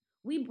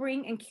We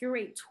bring and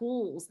curate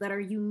tools that are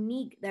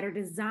unique, that are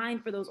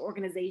designed for those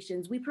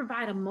organizations. We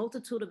provide a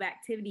multitude of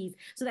activities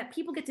so that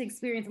people get to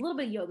experience a little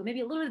bit of yoga, maybe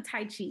a little bit of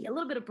Tai Chi, a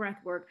little bit of breath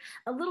work,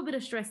 a little bit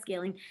of stress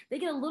scaling. They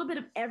get a little bit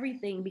of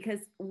everything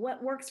because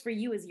what works for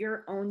you is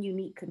your own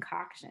unique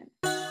concoction.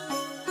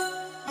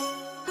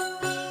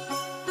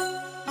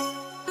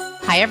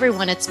 Hi,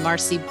 everyone. It's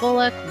Marcy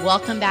Bullock.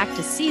 Welcome back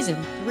to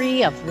season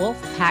 3 of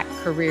Wolfpack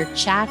Career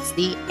Chats,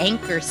 the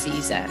anchor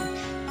season.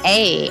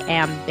 A,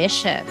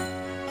 ambition.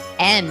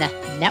 N,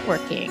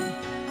 networking.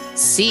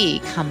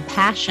 C,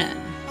 compassion.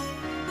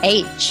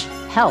 H,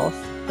 health,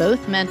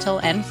 both mental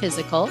and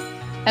physical.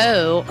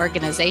 O,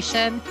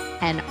 organization.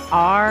 And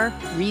R,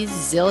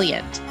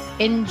 resilient.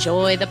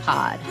 Enjoy the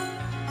pod.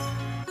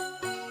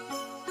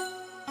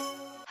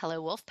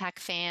 Hello, Wolfpack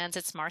fans.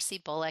 It's Marcy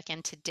Bullock,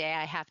 and today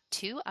I have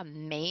two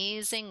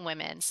amazing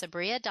women,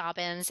 Sabria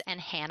Dobbins and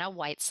Hannah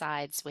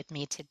Whitesides, with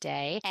me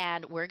today.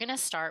 And we're going to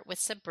start with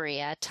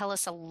Sabria. Tell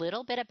us a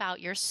little bit about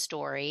your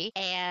story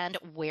and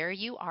where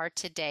you are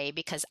today,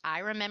 because I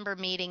remember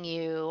meeting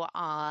you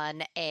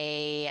on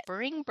a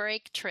spring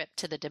break trip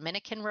to the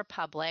Dominican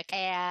Republic,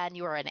 and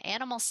you are an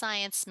animal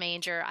science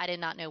major. I did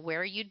not know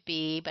where you'd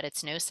be, but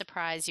it's no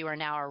surprise you are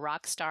now a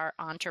rock star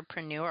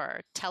entrepreneur.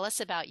 Tell us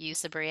about you,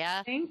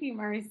 Sabria. Thank you,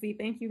 Marcy.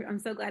 Thank you. I'm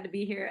so glad to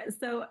be here.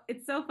 So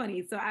it's so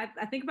funny. So I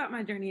think about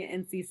my journey at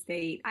NC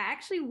State. I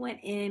actually went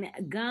in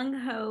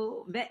gung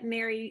ho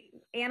veterinary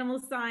animal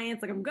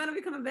science. Like, I'm going to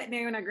become a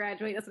veterinarian when I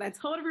graduate. That's what I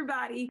told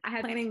everybody. I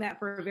had planning that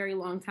for a very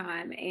long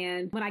time.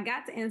 And when I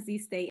got to NC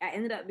State, I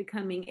ended up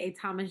becoming a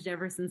Thomas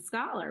Jefferson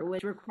Scholar,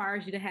 which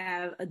requires you to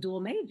have a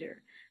dual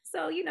major.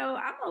 So,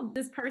 I'm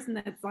this person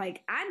that's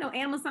like, I know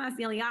animal science is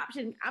the only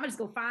option. I'm just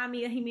going to find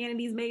me a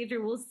humanities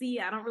major. We'll see.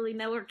 I don't really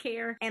know or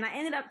care. And I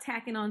ended up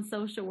tacking on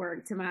social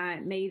work to my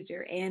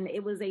major. And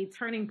it was a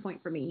turning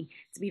point for me,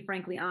 to be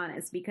frankly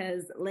honest,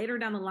 because later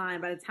down the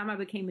line, by the time I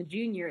became a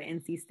junior at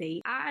NC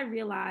State, I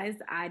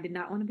realized I did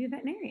not want to be a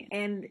veterinarian.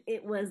 And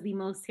it was the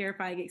most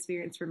terrifying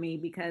experience for me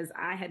because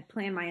I had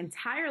planned my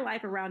entire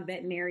life around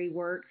veterinary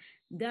work,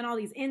 done all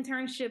these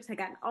internships, had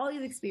gotten all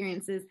these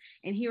experiences,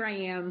 and here I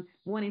am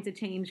wanting to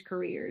change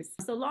careers.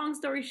 So long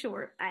story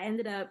short, I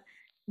ended up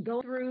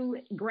go through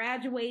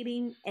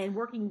graduating and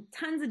working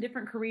tons of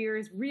different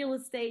careers, real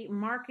estate,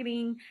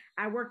 marketing.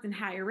 I worked in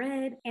higher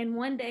ed. And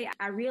one day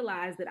I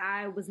realized that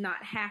I was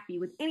not happy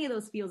with any of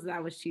those fields that I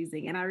was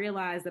choosing. And I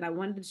realized that I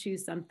wanted to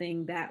choose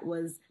something that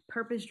was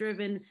purpose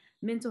driven,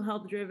 mental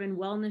health driven,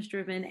 wellness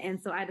driven.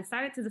 And so I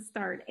decided to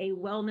start a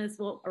wellness,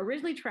 well,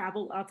 originally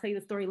travel, I'll tell you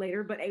the story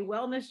later, but a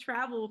wellness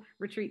travel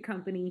retreat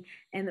company.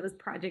 And that was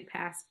Project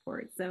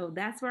Passport. So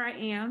that's where I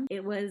am.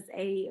 It was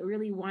a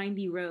really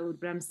windy road,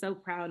 but I'm so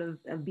proud of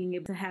being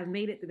able to have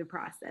made it through the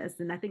process.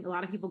 And I think a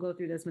lot of people go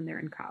through this when they're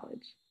in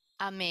college.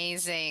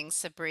 Amazing,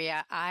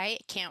 Sabria. I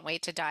can't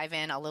wait to dive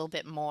in a little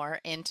bit more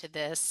into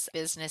this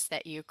business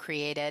that you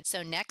created.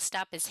 So next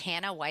up is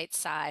Hannah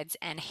Whitesides,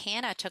 and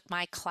Hannah took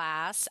my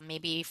class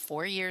maybe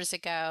 4 years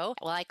ago.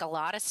 Like a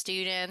lot of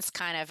students,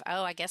 kind of,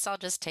 oh, I guess I'll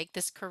just take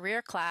this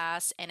career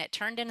class, and it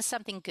turned into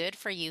something good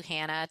for you,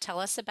 Hannah. Tell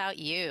us about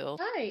you.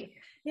 Hi.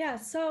 Yeah,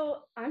 so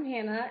I'm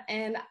Hannah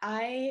and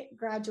I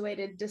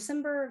graduated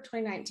December of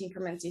 2019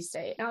 from NC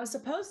State. Now, I was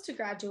supposed to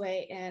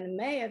graduate in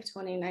May of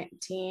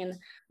 2019,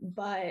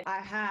 but I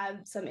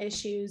had some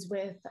issues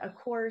with a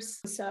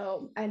course.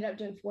 So I ended up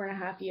doing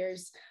 4.5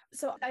 years.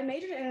 So I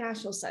majored in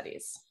international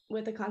studies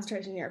with a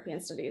concentration in European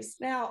studies.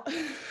 Now,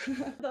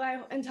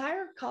 my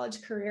entire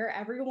college career,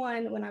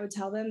 everyone, when I would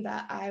tell them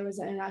that I was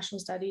an international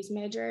studies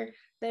major,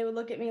 they would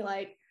look at me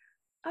like,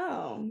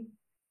 oh,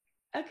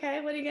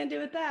 okay, what are you going to do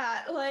with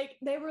that? Like,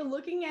 they were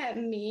looking at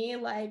me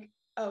like,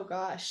 oh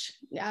gosh,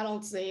 I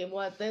don't see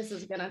what this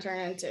is going to turn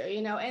into,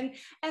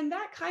 and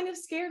that kind of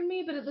scared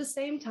me. But at the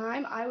same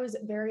time, I was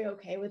very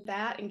okay with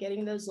that and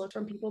getting those looks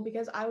from people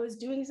because I was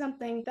doing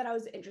something that I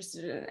was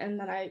interested in and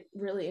that I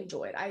really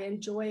enjoyed. I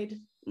enjoyed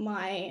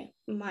my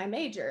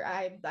major.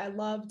 I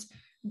loved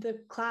the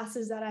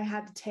classes that I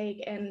had to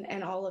take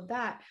and all of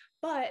that.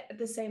 But at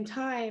the same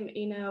time,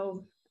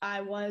 I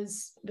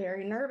was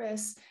very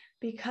nervous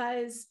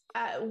because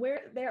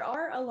where there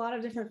are a lot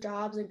of different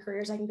jobs and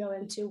careers I can go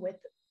into with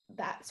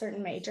that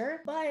certain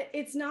major, but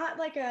it's not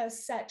like a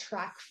set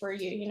track for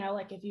you,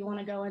 like if you want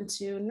to go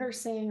into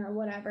nursing or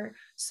whatever.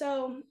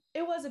 So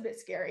it was a bit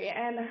scary.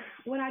 And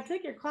when I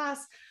took your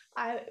class,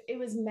 it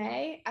was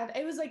May.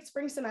 It was like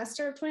spring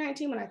semester of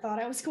 2019 when I thought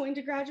I was going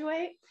to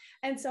graduate.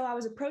 And so I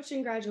was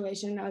approaching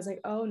graduation and I was like,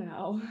 oh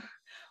no,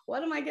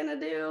 what am I going to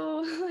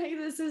do? Like,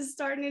 this is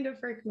starting to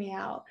freak me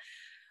out.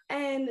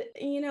 And,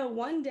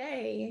 one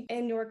day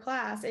in your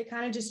class, it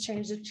kind of just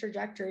changed the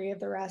trajectory of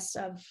the rest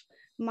of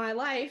my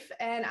life.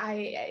 And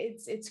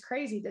it's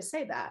crazy to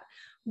say that.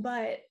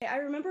 But I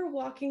remember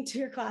walking to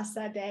your class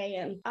that day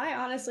and I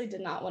honestly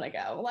did not want to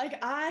go. Like,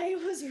 I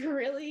was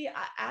really,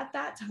 at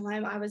that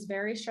time, I was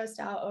very stressed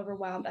out,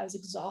 overwhelmed. I was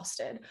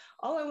exhausted.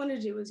 All I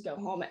wanted to do was go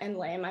home and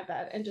lay in my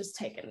bed and just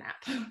take a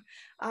nap.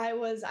 I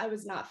was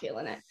not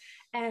feeling it.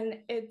 And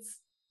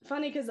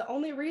funny because the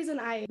only reason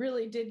I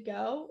really did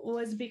go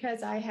was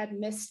because I had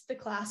missed the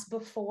class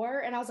before.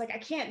 And I was like, I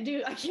can't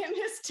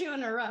miss 2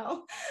 in a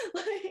row.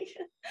 Like,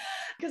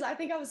 because I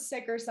think I was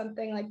sick or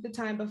something like the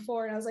time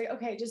before. And I was like,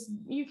 okay,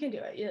 you can do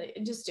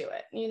it. Just do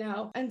it,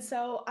 And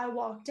so I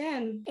walked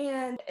in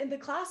the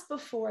class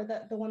before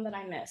the one that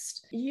I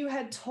missed, you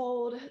had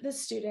told the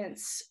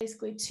students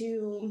basically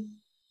to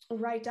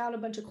write down a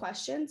bunch of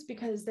questions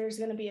because there's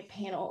going to be a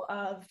panel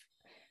of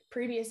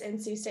previous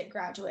NC State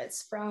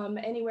graduates from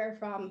anywhere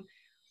from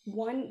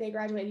they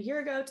graduated a year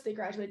ago to they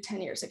graduated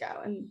 10 years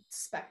ago in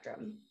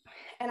spectrum.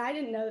 And I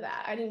didn't know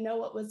that. I didn't know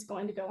what was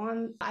going to go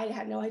on. I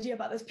had no idea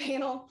about this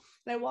panel.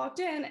 And I walked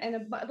in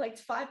and like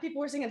 5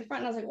 people were sitting at the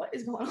front and I was like, what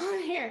is going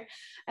on here?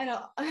 And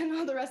I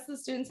know the rest of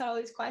the students had all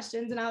these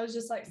questions and I was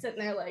just like sitting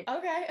there like,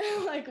 okay,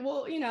 like,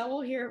 well,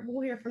 we'll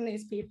hear from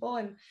these people.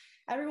 And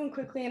everyone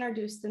quickly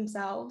introduced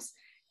themselves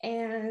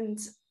and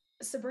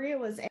Sabria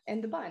was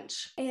in the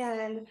bunch.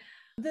 And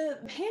the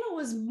panel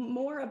was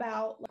more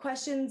about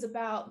questions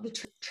about the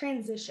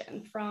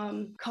transition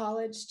from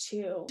college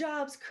to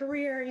jobs,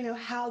 career,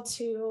 how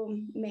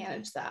to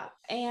manage that.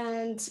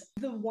 And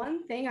the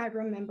one thing I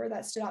remember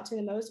that stood out to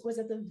me the most was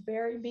at the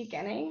very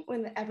beginning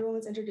when everyone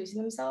was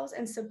introducing themselves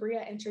and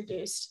Sabria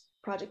introduced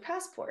Project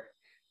Passport,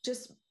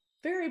 just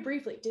very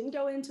briefly, didn't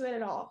go into it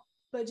at all,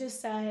 but just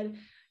said,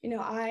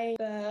 I,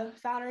 the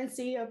founder and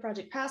CEO of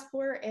Project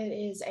Passport, it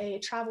is a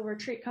travel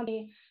retreat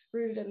company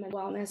rooted in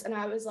wellness. And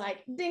I was like,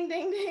 ding,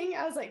 ding, ding.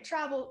 I was like,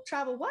 travel,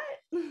 what?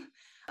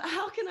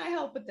 How can I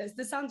help with this?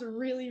 This sounds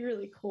really,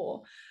 really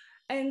cool.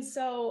 And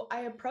so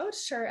I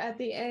approached her at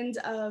the end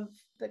of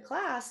the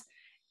class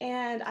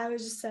and I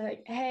was just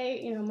like,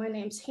 hey, my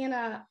name's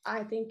Hannah.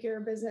 I think your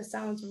business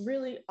sounds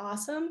really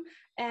awesome.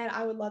 And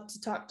I would love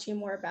to talk to you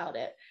more about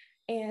it.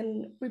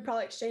 And we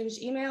probably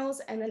exchanged emails.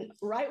 And then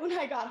right when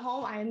I got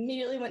home, I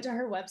immediately went to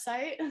her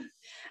website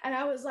and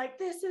I was like,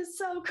 this is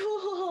so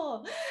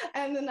cool.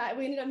 And then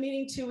we ended up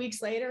meeting 2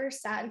 weeks later,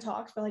 sat and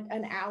talked for like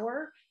an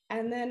hour.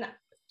 And then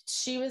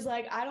she was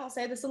like, I don't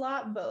say this a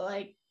lot, but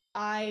like,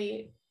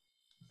 I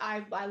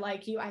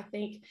like you. I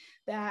think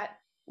that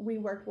we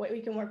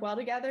can work well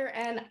together.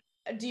 And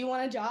do you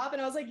want a job?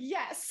 And I was like,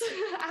 yes,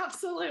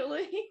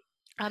 absolutely.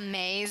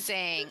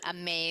 Amazing,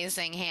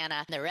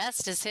 Hannah. The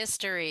rest is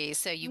history.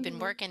 So you've been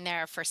working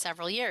there for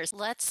several years.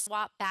 Let's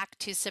swap back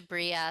to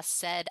Sabria,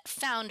 said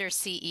founder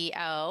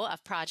CEO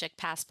of Project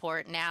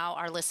Passport. Now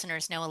our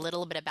listeners know a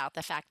little bit about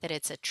the fact that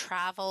it's a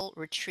travel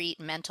retreat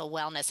mental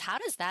wellness. How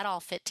does that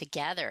all fit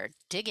together?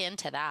 Dig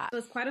into that. It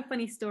was quite a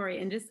funny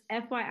story. And just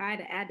FYI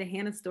to add to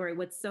Hannah's story,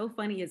 what's so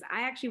funny is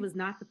I actually was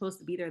not supposed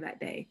to be there that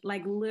day.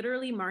 Like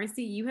literally,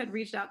 Marcy, you had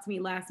reached out to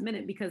me last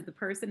minute because the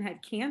person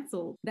had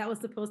canceled that was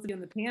supposed to be on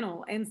the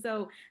panel. And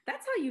so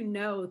that's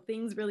how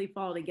things really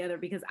fall together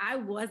because I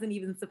wasn't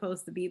even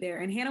supposed to be there.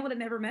 And Hannah would have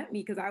never met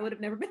me because I would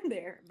have never been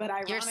there.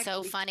 But you're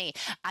so funny.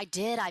 I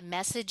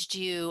messaged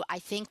you, I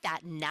think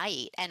that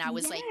night. And I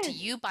was like, do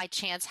you by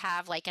chance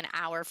have like an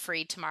hour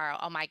free tomorrow?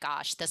 Oh my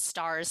gosh, the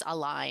stars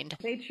aligned.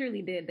 They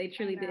truly did.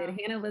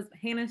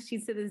 Hannah, she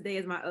to this day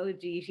is my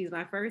OG. She's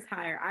my first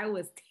hire. I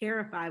was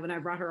terrified when I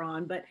brought her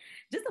on, but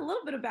just a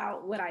little bit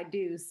about what I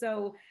do.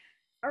 So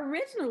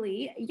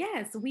originally,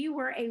 yes, we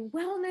were a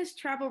wellness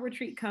travel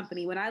retreat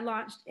company when I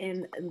launched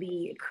in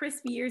the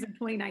crisp years of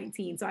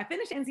 2019. So I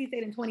finished NC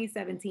State in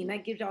 2017.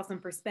 That gives y'all some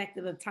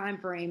perspective of time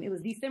frame. It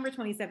was December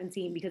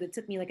 2017 because it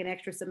took me like an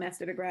extra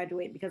semester to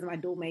graduate because of my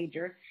dual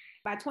major.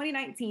 By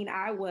 2019,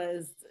 I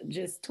was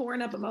just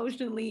torn up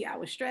emotionally. I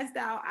was stressed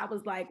out. I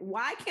was like,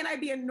 why can't I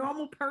be a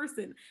normal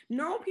person?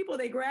 Normal people,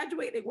 they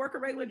graduate, they work a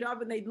regular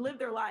job, and they live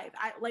their life.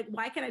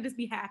 Why can't I just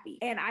be happy?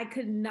 And I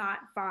could not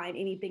find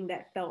anything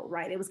that felt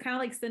right. It was kind of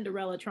like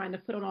Cinderella trying to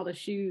put on all the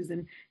shoes,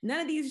 and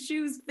none of these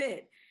shoes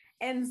fit.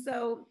 And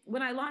so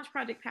when I launched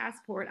Project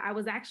Passport, I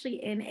was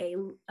actually in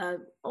a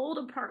old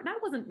apartment. That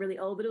wasn't really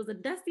old, but it was a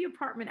dusty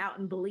apartment out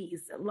in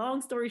Belize.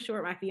 Long story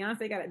short, my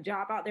fiance got a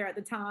job out there at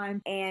the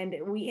time, and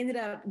we ended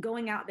up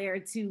going out there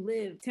to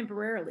live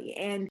temporarily.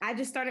 And I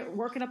just started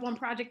working up on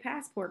Project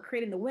Passport,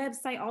 creating the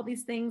website, all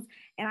these things.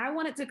 And I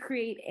wanted to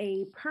create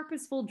a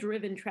purposeful,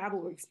 driven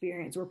travel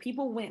experience where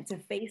people went to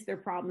face their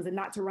problems and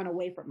not to run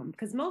away from them.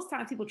 Because most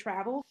times people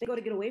travel, they go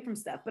to get away from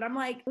stuff. But I'm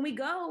like, when we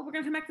go, we're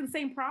going to come back to the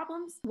same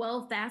problems.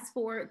 Well, fast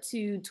forward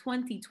to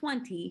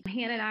 2020,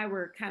 Hannah and I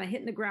were kind of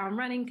hitting the ground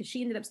running because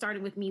she ended up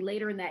starting with me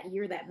later in that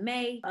year, that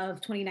May of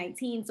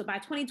 2019. So by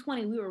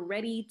 2020, we were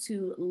ready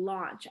to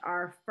launch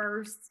our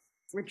first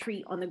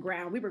retreat on the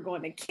ground. We were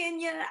going to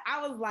Kenya.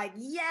 I was like,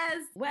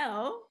 yes.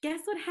 Well, guess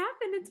what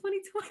happened in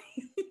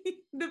 2020?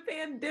 The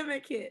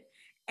pandemic hit.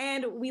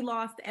 And we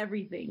lost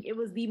everything. It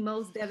was the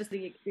most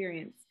devastating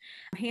experience.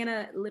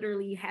 Hannah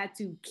literally had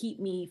to keep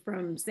me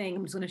from saying,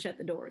 I'm just going to shut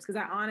the doors. Because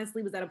I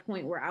honestly was at a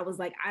point where I was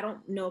like, I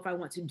don't know if I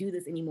want to do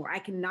this anymore. I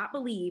cannot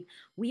believe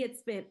we had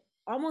spent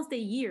almost a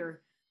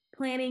year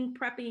planning,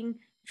 prepping,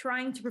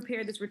 trying to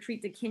prepare this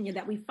retreat to Kenya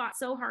that we fought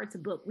so hard to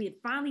book. We had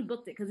finally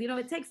booked it because,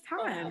 it takes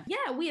time.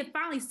 Yeah, we had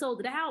finally sold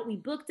it out. We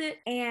booked it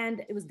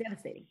and it was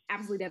devastating,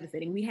 absolutely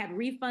devastating. We had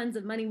refunds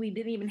of money we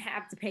didn't even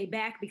have to pay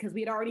back because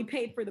we had already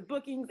paid for the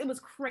bookings. It was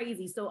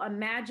crazy. So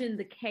imagine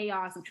the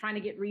chaos of trying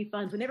to get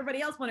refunds when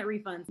everybody else wanted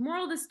refunds.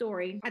 Moral of the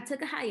story, I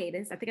took a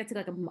hiatus. I think I took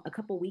like a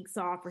couple weeks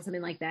off or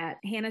something like that.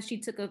 Hannah, she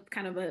took a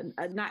kind of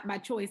a not by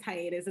choice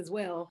hiatus as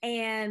well.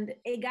 And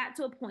it got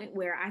to a point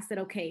where I said,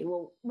 okay,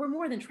 well, we're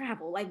more than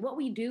travel. Like what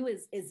we do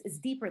is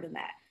deeper than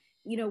that.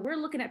 We're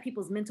looking at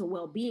people's mental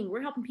well-being.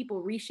 We're helping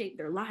people reshape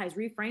their lives,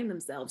 reframe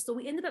themselves. So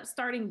we ended up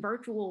starting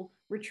virtual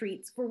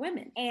retreats for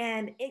women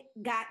and it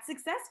got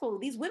successful.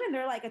 These women,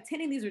 they're like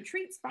attending these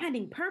retreats,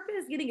 finding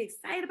purpose, getting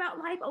excited about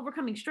life,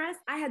 overcoming stress.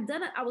 I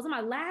was on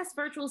my last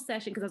virtual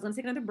session because I was going to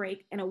take another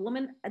break and a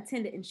woman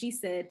attended and she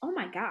said, oh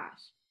my gosh,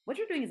 what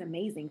you're doing is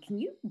amazing. Can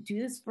you do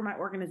this for my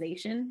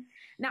organization?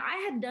 Now, I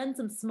had done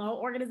some small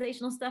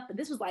organizational stuff, but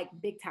this was like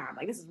big time.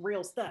 Like this is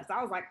real stuff. So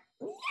I was like,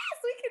 yes,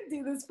 we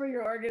can do this for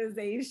your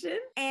organization.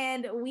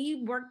 And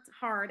we worked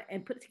hard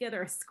and put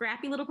together a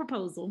scrappy little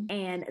proposal.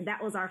 And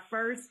that was our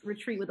first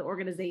retreat with the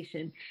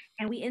organization.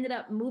 And we ended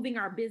up moving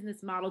our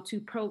business model to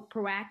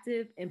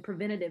proactive and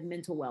preventative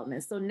mental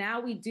wellness. So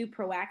now we do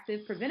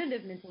proactive,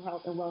 preventative mental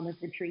health and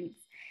wellness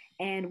retreats.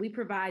 And we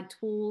provide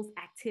tools,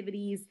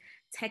 activities,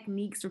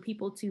 techniques for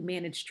people to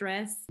manage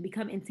stress,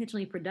 become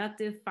intentionally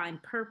productive,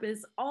 find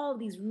purpose, all of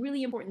these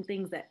really important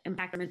things that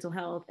impact our mental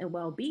health and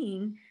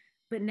well-being,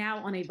 but now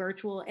on a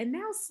virtual and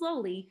now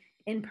slowly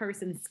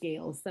in-person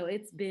scale. So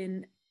it's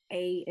been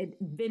an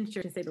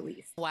adventure to say the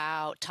least.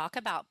 Wow. Talk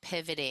about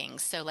pivoting.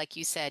 So like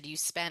you said, you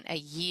spent a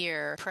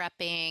year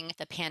prepping,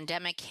 the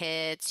pandemic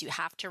hits, you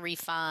have to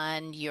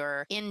refund,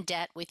 you're in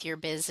debt with your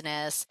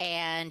business,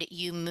 and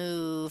you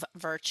move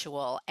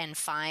virtual and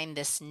find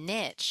this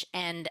niche.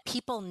 And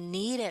people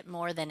need it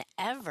more than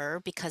ever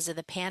because of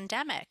the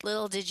pandemic.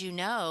 Little did you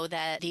know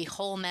that the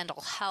whole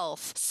mental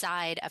health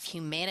side of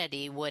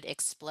humanity would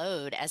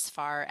explode as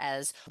far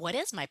as what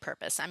is my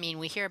purpose? I mean,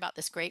 we hear about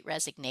this great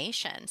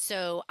resignation.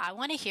 So I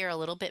want to hear a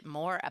little bit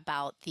more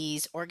about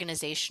these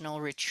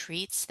organizational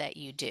retreats that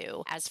you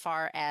do as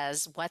far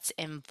as what's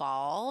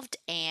involved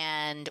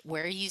and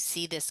where you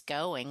see this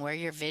going, where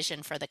your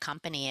vision for the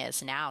company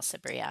is now,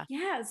 Sabria.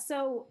 Yeah,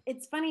 so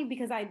it's funny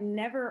because I'd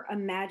never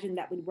imagined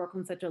that we'd work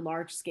on such a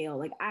large scale.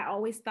 Like I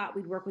always thought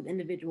we'd work with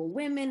individual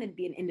women, it'd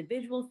be an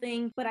individual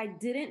thing, but I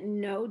didn't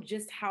know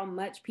just how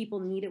much people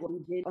needed what we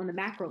did on the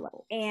macro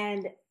level.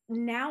 And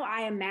now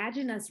I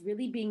imagine us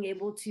really being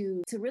able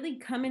to really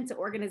come into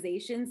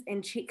organizations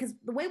and because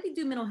the way we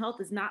do mental health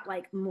is not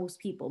like most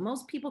people.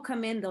 Most people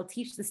come in, they'll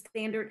teach the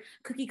standard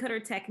cookie cutter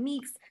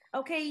techniques.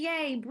 Okay,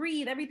 yay,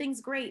 breathe,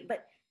 everything's great.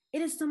 But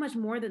it is so much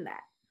more than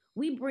that.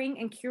 We bring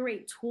and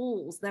curate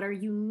tools that are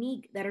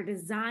unique, that are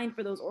designed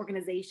for those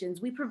organizations.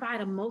 We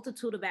provide a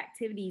multitude of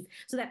activities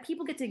so that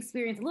people get to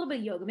experience a little bit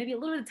of yoga, maybe a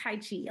little bit of Tai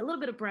Chi, a little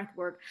bit of breath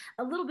work,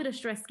 a little bit of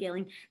stress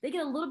scaling. They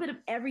get a little bit of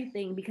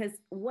everything because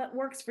what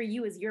works for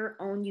you is your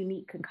own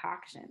unique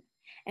concoction.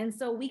 And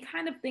so we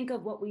kind of think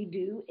of what we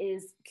do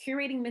is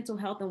curating mental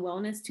health and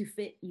wellness to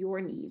fit your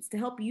needs, to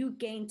help you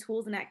gain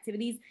tools and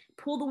activities,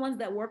 pull the ones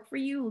that work for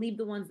you, leave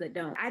the ones that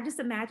don't. I just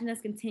imagine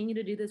us continue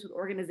to do this with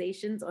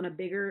organizations on a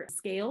bigger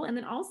scale. And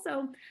then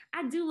also,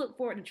 I do look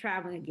forward to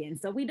traveling again.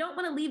 So we don't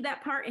want to leave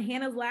that part. And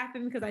Hannah's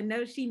laughing because I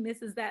know she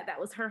misses that. That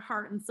was her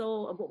heart and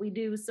soul of what we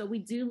do. So we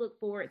do look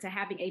forward to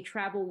having a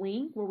travel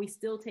wing where we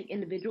still take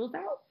individuals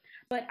out.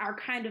 But our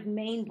kind of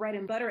main bread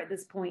and butter at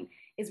this point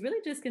is really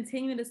just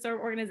continuing to serve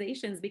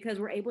organizations because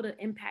we're able to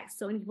impact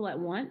so many people at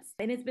once.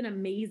 And it's been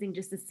amazing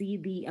just to see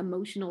the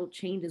emotional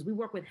changes. We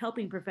work with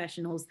helping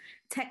professionals,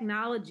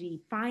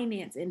 technology,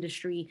 finance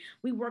industry.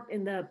 We work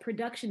in the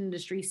production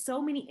industry,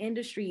 so many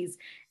industries,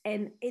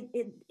 and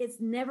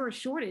it's never a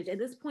shortage. At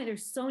this point,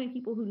 there's so many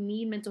people who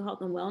need mental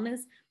health and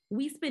wellness.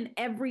 We spend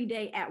every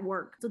day at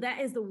work. So that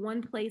is the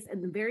one place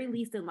at the very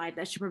least in life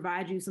that should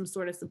provide you some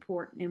sort of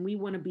support. And we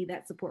want to be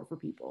that support for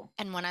people.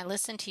 And when I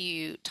listen to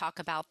you talk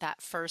about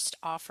that first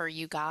offer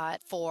you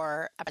got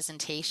for a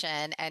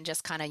presentation and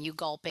just kind of you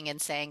gulping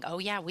and saying, oh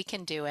yeah, we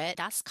can do it.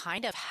 That's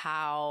kind of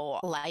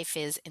how life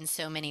is in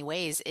so many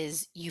ways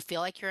is you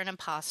feel like you're an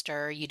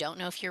imposter. You don't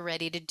know if you're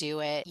ready to do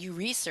it. You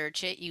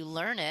research it, you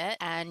learn it,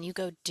 and you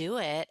go do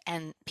it.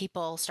 And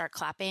people start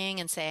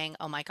clapping and saying,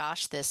 oh my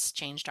gosh, this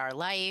changed our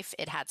life.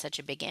 It had such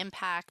a big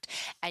impact,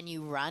 and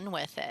you run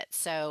with it.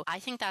 So I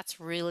think that's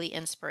really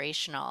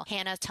inspirational.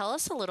 Hannah, tell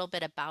us a little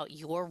bit about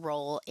your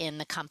role in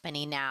the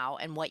company now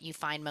and what you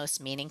find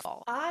most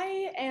meaningful.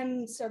 I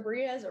am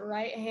Sabria's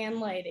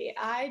right-hand lady.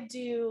 I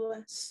do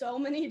so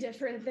many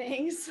different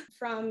things,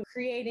 from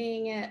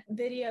creating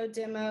video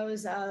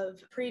demos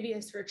of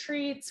previous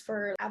retreats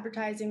for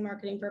advertising,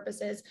 marketing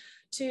purposes,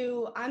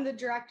 to I'm the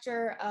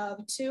director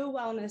of 2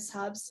 wellness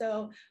hubs.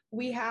 So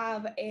we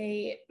have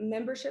a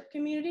membership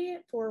community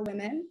for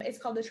women. It's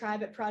called the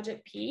Tribe at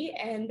Project P.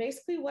 And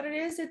basically what it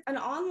is, it's an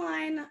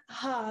online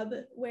hub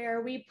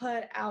where we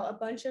put out a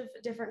bunch of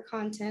different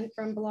content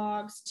from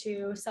blogs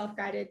to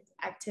self-guided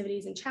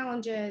activities and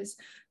challenges,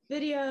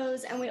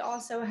 videos, and we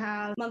also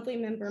have monthly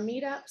member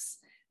meetups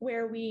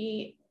where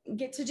we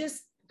get to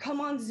just come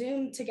on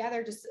Zoom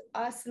together, just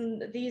us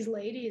and these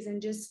ladies,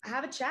 and just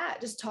have a chat,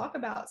 just talk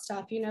about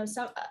stuff.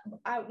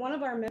 One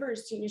of our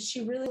members,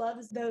 she really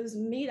loves those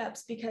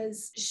meetups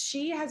because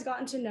she has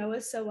gotten to know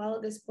us so well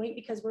at this point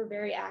because we're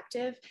very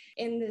active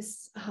in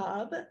this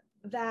hub,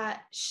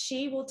 that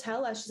she will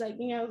tell us, she's like,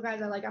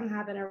 guys, I'm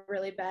having a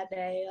really bad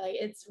day. Like,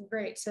 it's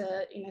great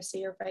to, see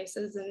your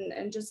faces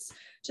and just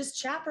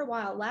chat for a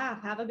while,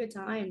 laugh, have a good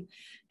time.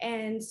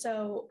 And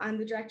so I'm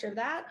the director of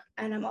that.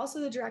 And I'm also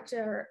the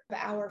director of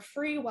our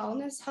free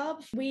wellness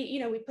hub.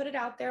 We put it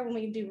out there when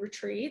we do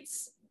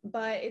retreats,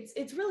 but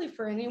it's really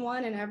for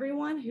anyone and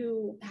everyone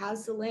who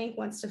has the link,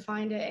 wants to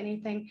find it,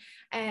 anything.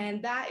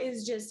 And that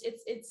is just,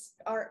 it's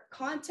our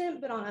content,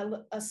 but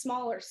on a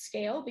smaller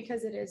scale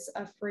because it is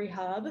a free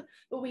hub.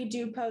 But we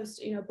do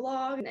post,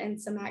 blog and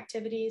some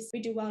activities.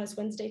 We do Wellness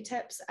Wednesday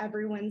tips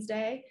every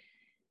Wednesday.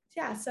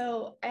 Yeah.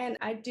 So, and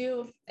I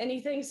do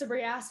anything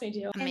Sabri asked me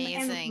to.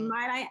 Amazing. And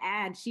might I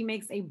add, she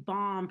makes a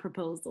bomb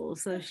proposal.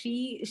 So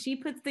she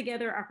puts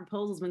together our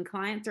proposals when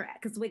clients are,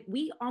 because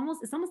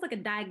it's almost like a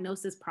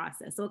diagnosis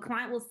process. So a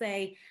client will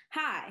say,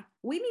 hi,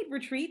 we need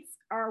retreats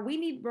or we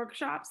need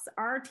workshops.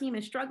 Our team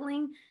is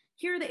struggling.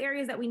 Here are the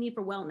areas that we need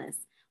for wellness.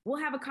 We'll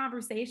have a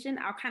conversation.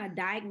 I'll kind of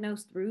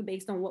diagnose through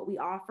based on what we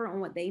offer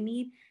and what they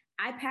need.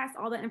 I pass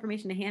all that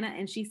information to Hannah,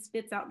 and she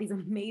spits out these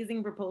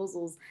amazing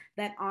proposals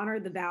that honor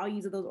the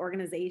values of those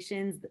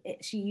organizations.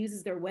 She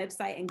uses their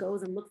website and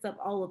goes and looks up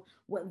all of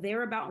what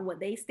they're about and what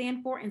they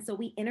stand for. And so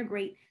we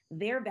integrate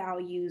their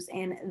values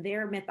and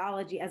their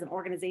methodology as an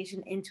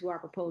organization into our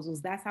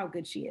proposals. That's how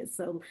good she is.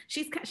 So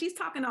she's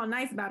talking all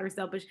nice about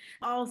herself, but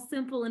all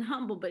simple and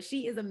humble, but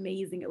she is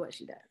amazing at what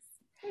she does.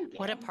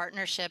 What a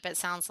partnership it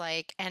sounds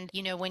like. And,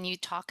 when you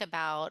talk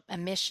about a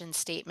mission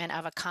statement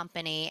of a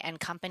company and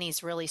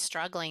companies really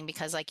struggling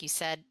because, like you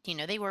said,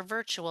 they were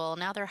virtual,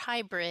 now they're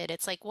hybrid.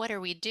 It's like, what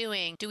are we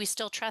doing? Do we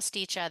still trust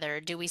each other?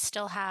 Do we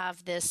still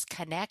have this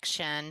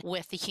connection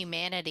with the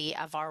humanity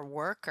of our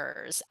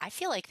workers? I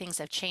feel like things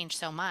have changed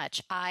so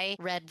much. I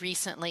read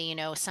recently,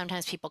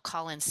 sometimes people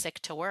call in sick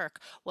to work.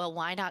 Well,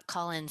 why not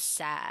call in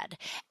sad?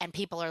 And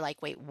people are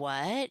like, wait,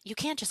 what? You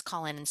can't just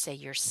call in and say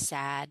you're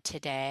sad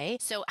today.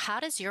 So how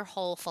does your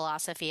whole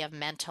philosophy of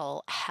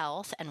mental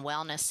health and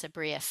wellness,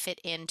 Sabria, fit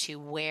into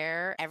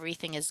where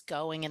everything is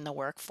going in the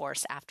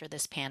workforce after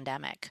this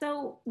pandemic?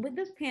 So with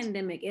this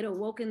pandemic, it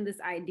awoken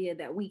this idea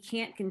that we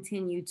can't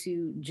continue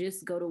to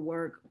just go to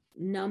work,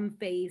 numb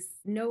face,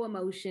 no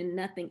emotion,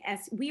 nothing.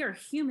 As we are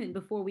human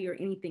before we are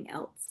anything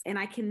else. And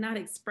I cannot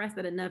express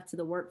that enough to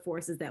the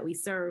workforces that we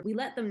serve. We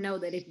let them know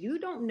that if you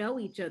don't know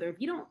each other, if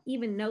you don't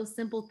even know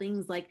simple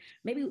things like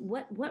maybe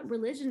what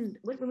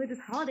religious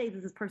holidays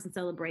does this person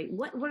celebrate?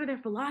 What are their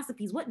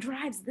philosophies? What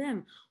drives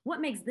them?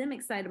 What makes them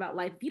excited about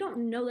life? If you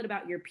don't know that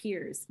about your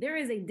peers, there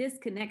is a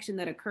disconnection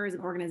that occurs in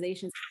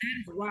organizations.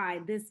 That is why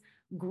this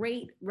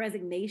great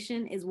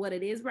resignation is what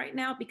it is right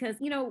now, because,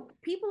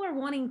 people are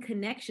wanting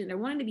connection. They're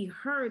wanting to be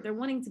heard. They're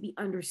wanting to be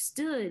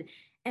understood.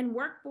 And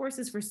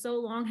workforces for so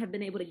long have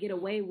been able to get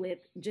away with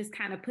just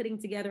kind of putting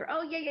together,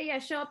 oh, yeah,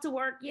 show up to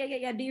work.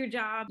 Yeah, do your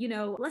job.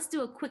 Let's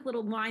do a quick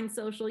little wine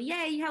social.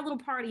 Yeah, you have a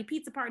little party,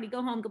 pizza party,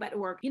 go home, go back to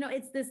work.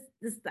 It's this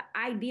the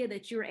idea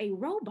that you're a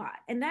robot.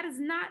 And that is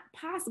not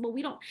possible.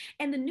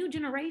 And the new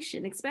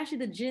generation, especially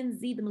the Gen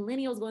Z, the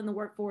millennials going in the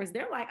workforce,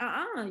 they're like,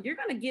 you're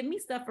going to give me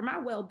stuff for my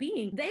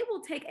well-being. They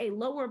will take a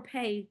lower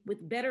pay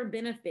with better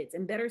benefits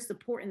and better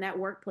support in that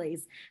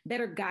workplace,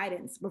 better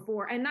guidance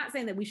before. And not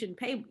saying that we shouldn't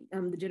pay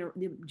the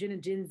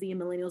Gen Z and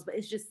millennials, but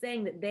it's just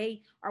saying that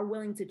they are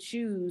willing to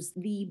choose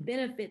the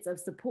benefits of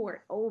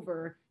support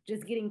over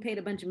just getting paid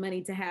a bunch of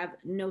money to have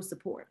no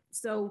support.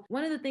 So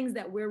one of the things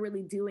that we're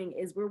really doing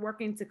is we're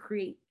working to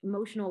create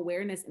emotional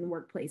awareness in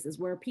workplaces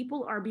where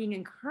people are being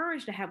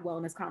encouraged to have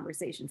wellness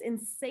conversations in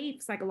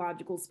safe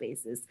psychological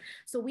spaces.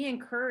 So we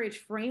encourage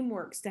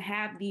frameworks to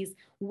have these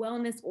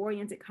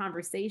wellness-oriented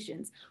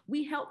conversations.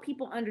 We help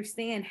people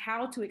understand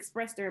how to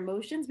express their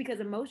emotions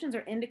because emotions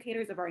are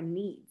indicators of our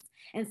needs.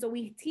 And so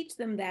we teach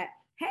them that,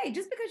 hey,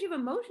 just because you have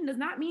emotion does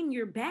not mean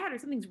you're bad or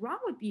something's wrong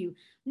with you.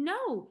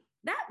 No,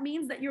 that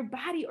means that your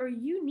body or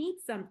you need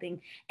something.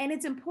 And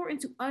it's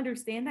important to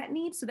understand that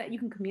need so that you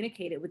can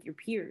communicate it with your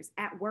peers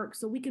at work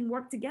so we can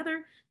work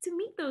together to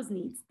meet those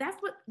needs.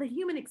 That's what the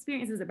human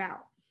experience is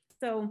about.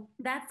 So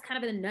that's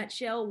kind of in a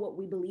nutshell what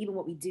we believe and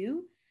what we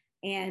do.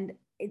 And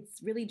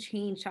it's really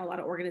changed how a lot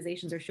of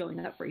organizations are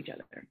showing up for each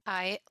other.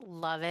 I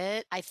love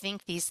it. I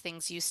think these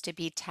things used to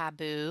be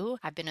taboo.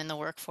 I've been in the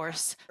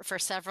workforce for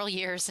several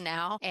years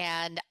now,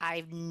 and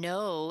I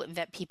know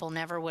that people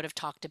never would have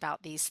talked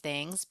about these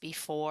things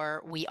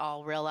before we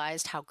all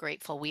realized how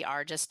grateful we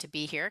are just to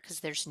be here, because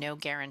there's no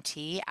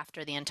guarantee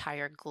after the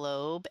entire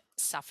globe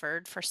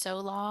suffered for so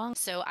long.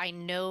 So I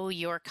know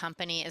your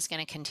company is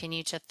going to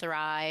continue to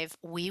thrive.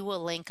 We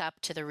will link up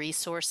to the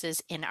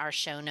resources in our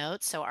show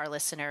notes so our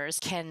listeners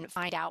can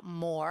find out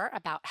more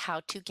about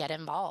how to get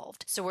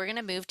involved. So we're going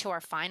to move to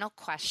our final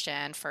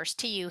question. First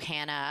to you,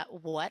 Hannah.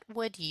 What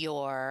would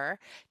your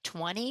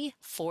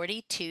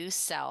 2042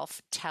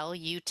 self tell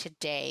you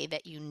today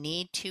that you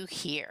need to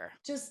hear?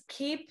 Just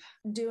keep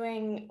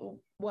doing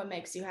what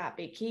makes you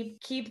happy.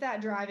 Keep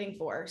that driving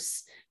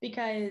force,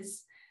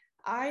 because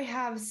I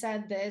have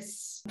said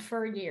this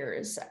for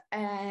years,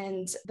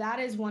 and that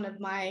is one of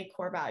my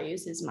core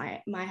values, is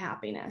my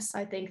happiness.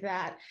 I think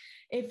that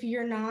if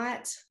you're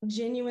not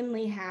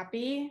genuinely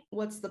happy,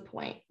 what's the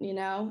point? You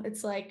know,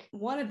 it's like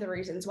one of the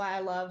reasons why I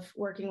love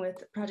working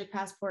with Project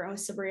Passport and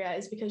with Sabria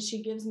is because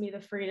she gives me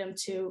the freedom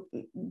to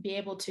be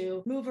able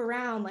to move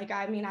around. Like,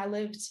 I mean, I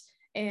lived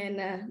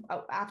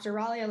after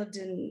Raleigh, I lived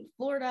in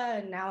Florida,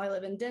 and now I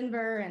live in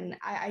Denver, and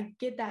I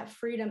get that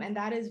freedom. And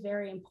that is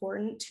very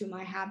important to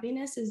my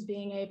happiness, is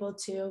being able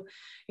to,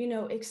 you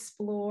know,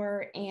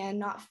 explore and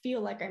not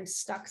feel like I'm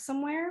stuck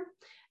somewhere.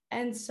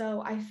 And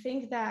so I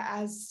think that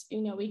as,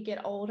 you know, we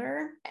get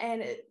older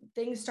and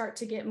things start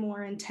to get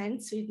more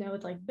intense, you know,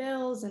 with like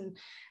bills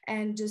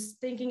and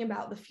just thinking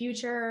about the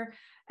future,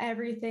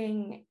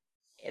 everything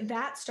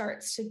that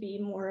starts to be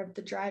more of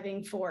the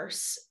driving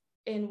force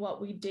in what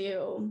we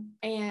do.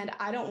 And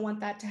I don't want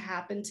that to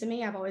happen to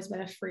me. I've always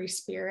been a free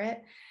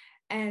spirit.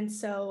 And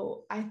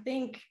so I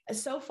think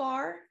so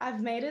far I've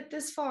made it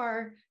this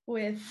far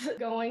with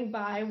going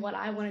by what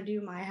I want to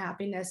do, my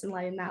happiness, and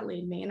letting that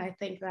lead me. And I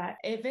think that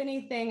if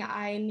anything,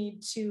 I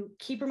need to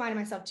keep reminding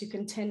myself to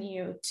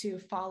continue to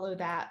follow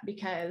that,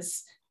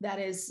 because that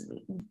is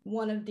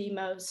one of the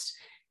most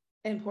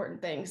important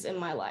things in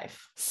my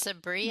life.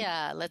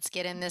 Sabria, let's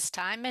get in this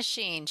time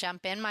machine.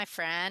 Jump in, my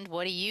friend.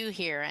 What are you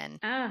hearing?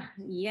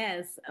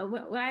 Yes.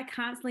 What I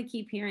constantly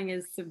keep hearing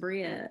is,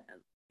 Sabria,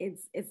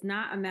 it's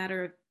not a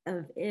matter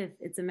of if,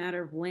 it's a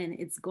matter of when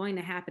it's going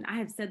to happen. I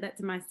have said that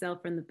to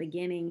myself from the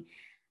beginning.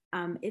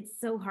 It's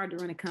so hard to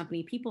run a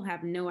company. People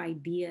have no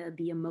idea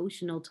the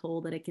emotional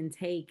toll that it can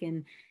take.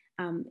 And,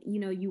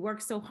 you know, you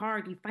work so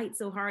hard, you fight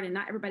so hard, and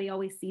not everybody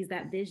always sees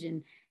that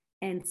vision.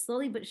 And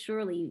slowly but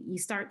surely, you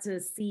start to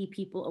see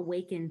people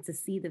awaken to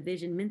see the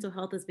vision. Mental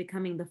health is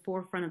becoming the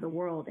forefront of the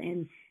world.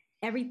 And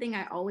everything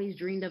I always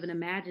dreamed of and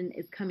imagined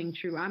is coming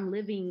true. I'm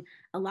living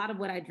a lot of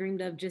what I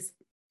dreamed of just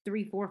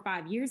 3, 4,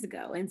 5 years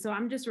ago. And so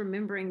I'm just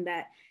remembering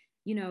that,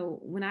 you know,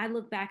 when I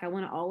look back, I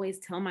want to always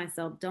tell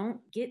myself, don't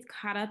get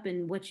caught up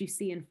in what you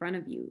see in front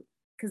of you,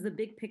 because the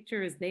big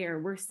picture is there.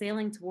 We're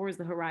sailing towards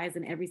the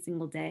horizon every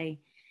single day.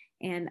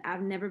 And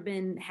I've never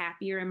been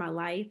happier in my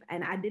life.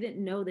 And I didn't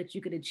know that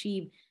you could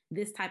achieve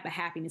this type of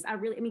happiness. I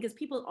mean, because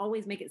people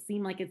always make it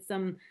seem like it's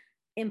some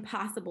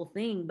impossible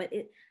thing, but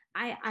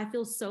I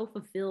feel so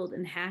fulfilled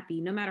and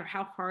happy no matter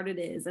how hard it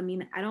is. I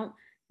mean, I don't,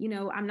 you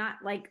know, I'm not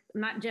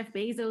Jeff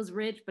Bezos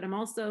rich, but I'm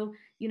also,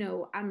 you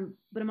know,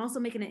 I'm also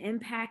making an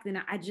impact.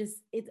 And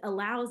it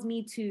allows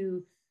me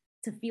to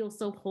feel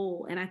so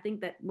whole. And I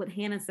think that what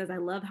Hannah says, I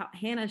love how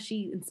Hannah,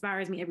 she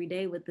inspires me every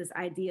day with this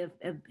idea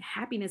of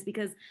happiness,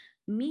 because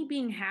me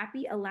being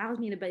happy allows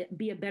me to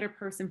be a better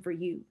person for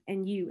you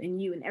and you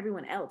and you and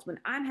everyone else. When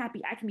I'm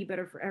happy, I can be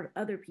better for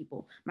other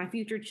people, my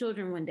future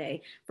children one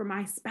day, for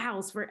my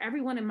spouse, for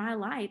everyone in my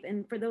life,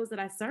 and for those that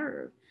I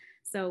serve.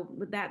 So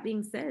with that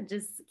being said,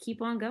 just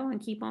keep on going,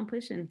 keep on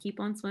pushing, keep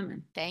on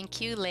swimming. Thank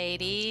you,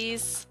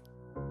 ladies.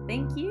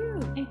 Thank you.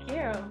 Thank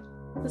you.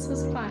 This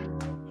was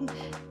fun.